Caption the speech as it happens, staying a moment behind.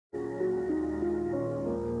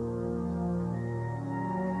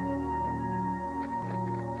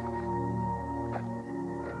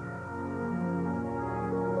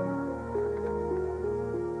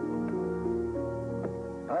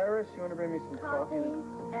Iris, you want to bring me some coffee?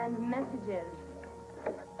 And messages.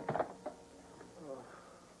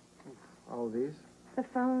 All of these? The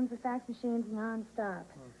phones, the fax machines, non-stop.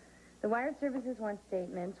 The Wired Services wants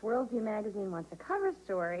statements. Worldview magazine wants a cover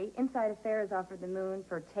story. Inside Affairs offered the moon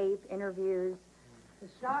for tape, interviews. The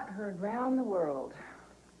shot heard round the world.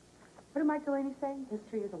 What did Mike Delaney say?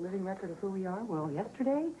 History is a living record of who we are. Well,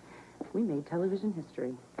 yesterday, we made television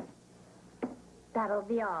history. That'll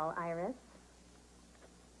be all, Iris.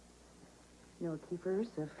 Noah Keepers,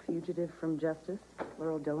 a fugitive from justice.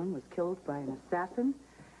 Laurel Dillon was killed by an assassin,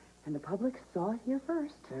 and the public saw it here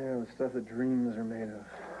first. Yeah, the stuff that dreams are made of.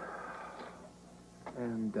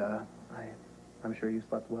 And, I'm sure you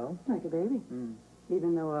slept well? Like a baby.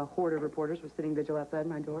 Even though a horde of reporters was sitting vigil outside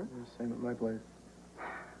my door. Yeah, same at my place.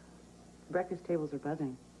 Breakfast tables are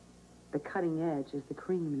buzzing. The cutting edge is the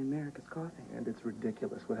cream in America's coffee. And it's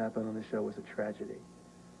ridiculous. What happened on the show was a tragedy.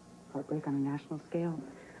 Heartbreak on a national scale.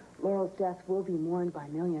 Laurel's death will be mourned by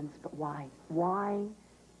millions, but why? Why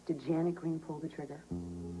did Janet Green pull the trigger?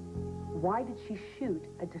 Why did she shoot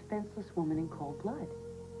a defenseless woman in cold blood?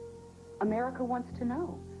 America wants to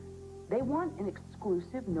know. They want an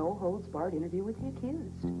exclusive, no-holds-barred interview with the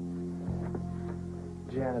accused.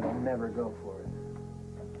 Janet will never go for it.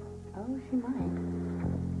 Oh, she might.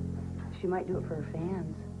 She might do it for her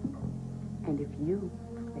fans. And if you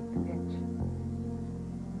make the pitch.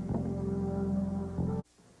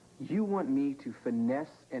 You want me to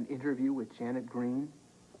finesse an interview with Janet Green?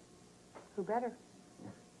 Who better?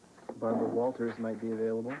 Barbara Walters might be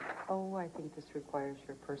available. Oh, I think this requires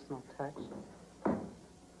your personal touch.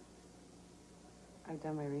 I've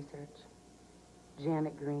done my research.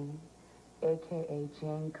 Janet Green, a.k.a.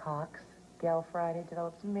 Jane Cox, Gal Friday,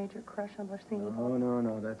 develops a major crush on Larcene.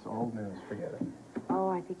 No, that's old news. Forget it. Oh,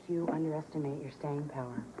 I think you underestimate your staying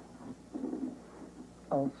power.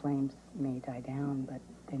 Old flames may die down, but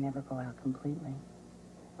they never go out completely.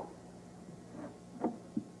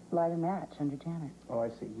 Light a match under Janet. Oh, I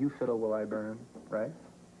see. You fiddle while I burn, right?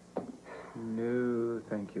 No,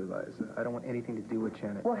 thank you, Liza. I don't want anything to do with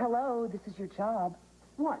Janet. Well, hello, this is your job.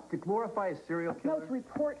 What? To glorify a serial killer? No, to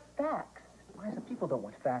report facts. Liza, people don't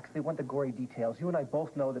want facts. They want the gory details. You and I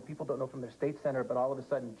both know that people don't know from their state center, but all of a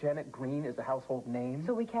sudden, Janet Green is a household name.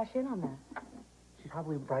 So we cash in on that. She's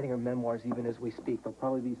probably writing her memoirs even as we speak. There'll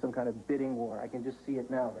probably be some kind of bidding war. I can just see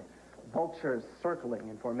it now. The vultures circling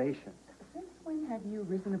in formation. Since when have you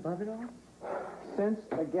risen above it all? Since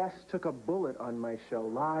a guest took a bullet on my show,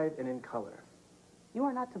 live and in color. You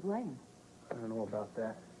are not to blame. I don't know about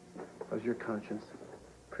that. How's your conscience?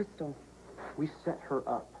 Crystal. We set her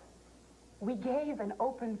up. We gave an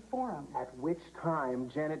open forum. At which time,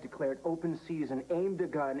 Janet declared open season, aimed a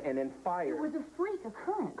gun, and then fired. It was a freak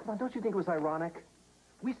occurrence. Come on, don't you think it was ironic?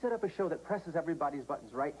 We set up a show that presses everybody's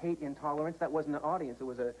buttons, right? Hate, intolerance. That wasn't an audience. It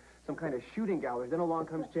was some kind of shooting gallery. Then along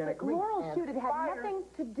comes Janet Green. Laurel shoot, it had nothing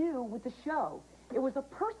to do with the show. It was a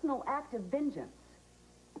personal act of vengeance.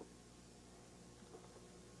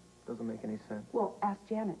 Doesn't make any sense. Well, ask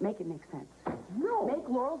Janet. Make it make sense. No! Make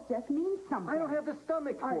Laurel's death mean something. I don't have the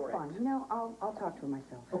stomach All for right, fine. it. You know, I'll talk to her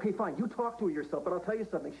myself. Okay, fine. You talk to her yourself, but I'll tell you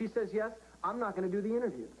something. She says yes, I'm not going to do the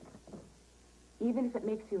interview. Even if it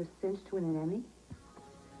makes you a cinch to an enemy?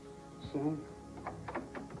 Shame.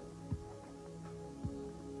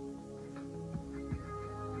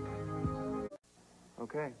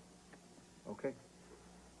 Okay. Okay.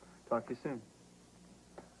 Talk to you soon.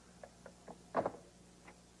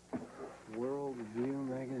 Worldview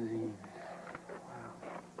magazine. Wow.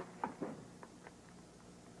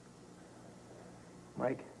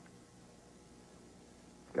 Mike?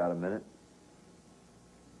 Got a minute?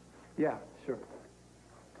 Yeah, sure.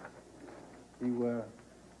 You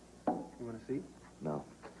want a seat? No.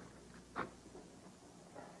 Can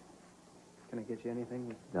I get you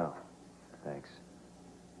anything? No. Thanks.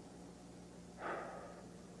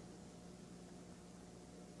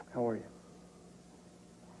 How are you?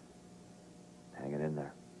 Hanging in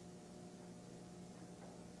there.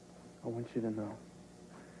 I want you to know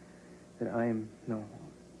that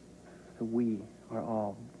that we are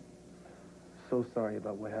all so sorry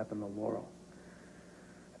about what happened to Laurel.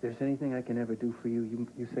 If there's anything I can ever do for you,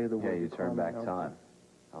 you say the word. Yeah, you turn call back me, time.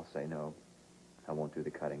 I'll say no. I won't do the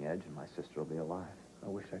cutting edge, and my sister will be alive. I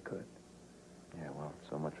wish I could. Yeah, well,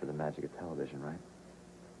 so much for the magic of television, right?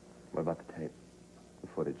 What about the tape? The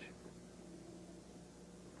footage?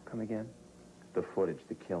 Come again? The footage,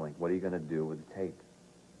 the killing. What are you going to do with the tape?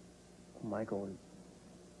 Michael,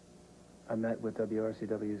 I met with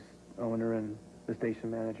WRCW's owner and the station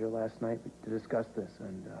manager last night to discuss this,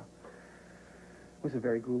 and It was a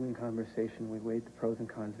very grueling conversation. We weighed the pros and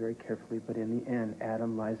cons very carefully, but in the end,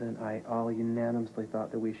 Adam, Liza, and I all unanimously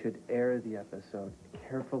thought that we should air the episode,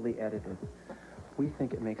 carefully edited. We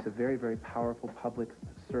think it makes a very, very powerful public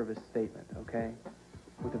service statement, okay?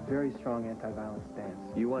 With a very strong anti-violence stance.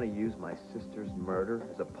 You want to use my sister's murder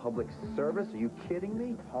as a public service? Are you kidding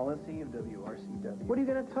me? Policy of WRCW. What are you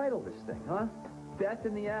going to title this thing, huh? Death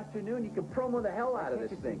in the Afternoon? You can promo the hell out of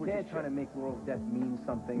this thing, We're can't just trying to you? make Laurel's death mean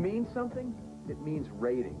something. Mean something? It means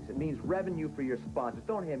ratings. It means revenue for your sponsors.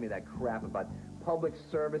 Don't hand me that crap about public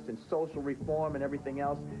service and social reform and everything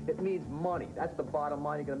else. It means money. That's the bottom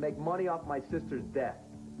line. You're going to make money off my sister's death.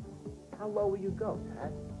 How low will you go,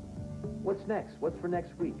 Tad? What's next? What's for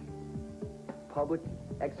next week? Public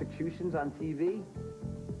executions on TV?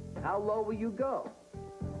 How low will you go?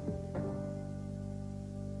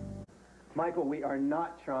 Michael, we are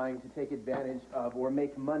not trying to take advantage of or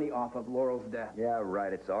make money off of Laurel's death. Yeah,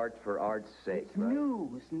 right. It's art for art's sake, It's right?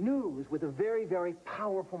 news with a very, very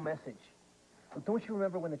powerful message. Don't you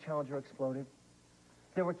remember when the Challenger exploded?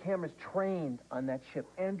 There were cameras trained on that ship.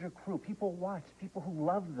 Andrew Crew. People watched. People who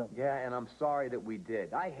loved them. Yeah, and I'm sorry that we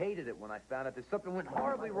did. I hated it when I found out that something went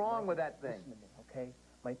horribly wrong with that thing. Listen to me, okay?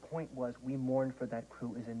 My point was we mourned for that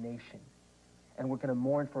crew as a nation. And we're going to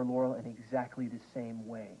mourn for Laurel in exactly the same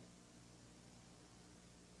way.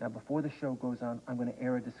 Now, before the show goes on, I'm going to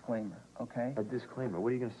air a disclaimer, okay? A disclaimer. What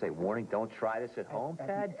are you going to say? Warning, don't try this at home,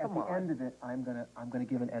 Tad? At the end of it, I'm gonna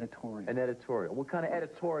give an editorial. An editorial. What kind of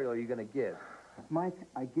editorial are you going to give? Mike,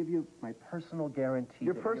 I give you my personal guarantee.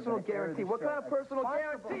 Your that you're personal gonna air guarantee? the What show kind of as personal possible.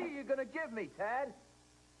 guarantee are you going to give me, Tad?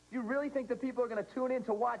 You really think that people are going to tune in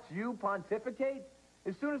to watch you pontificate?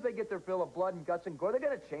 As soon as they get their fill of blood and guts and gore, they're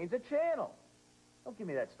going to change the channel. Don't give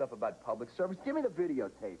me that stuff about public service. Give me the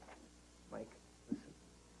videotape. Mike, listen.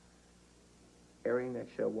 Airing that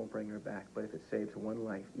show won't bring her back, but if it saves one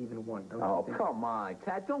life, even one, don't Oh, you think... come on,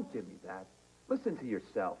 Tad, don't give me that. Listen to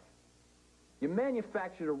yourself. You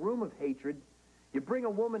manufactured a room of hatred, you bring a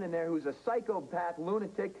woman in there who's a psychopath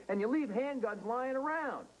lunatic, and you leave handguns lying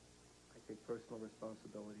around. I take personal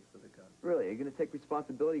responsibility for the gun. Really, are you going to take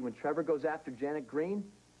responsibility when Trevor goes after Janet Green?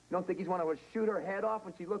 You don't think he's going to shoot her head off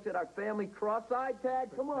when she looks at our family cross-eyed, Tad?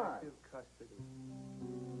 Come on. Protective custody.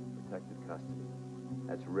 Protective custody.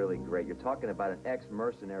 That's really great. You're talking about an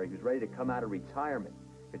ex-mercenary who's ready to come out of retirement.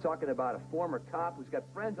 You're talking about a former cop who's got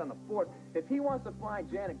friends on the force. If he wants to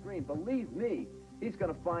find Janet Green, believe me, he's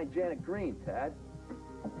going to find Janet Green, Tad.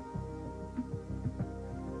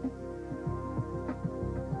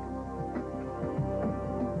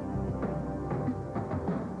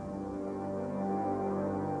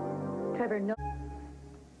 Trevor, no.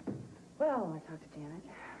 Well, I talked to Janet.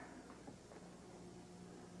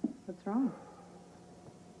 What's wrong?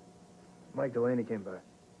 Mike Delaney came by.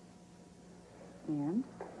 And?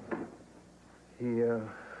 He,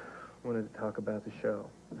 wanted to talk about the show,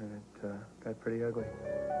 and it, got pretty ugly.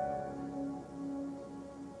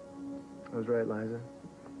 I was right, Liza.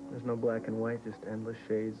 There's no black and white, just endless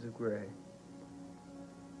shades of gray.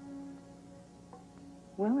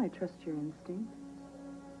 Well, I trust your instinct.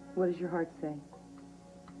 What does your heart say?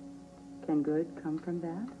 Can good come from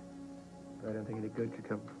that? I don't think any good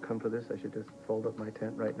could come for this. I should just fold up my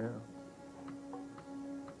tent right now.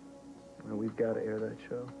 Well, we've got to air that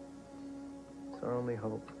show. It's our only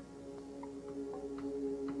hope.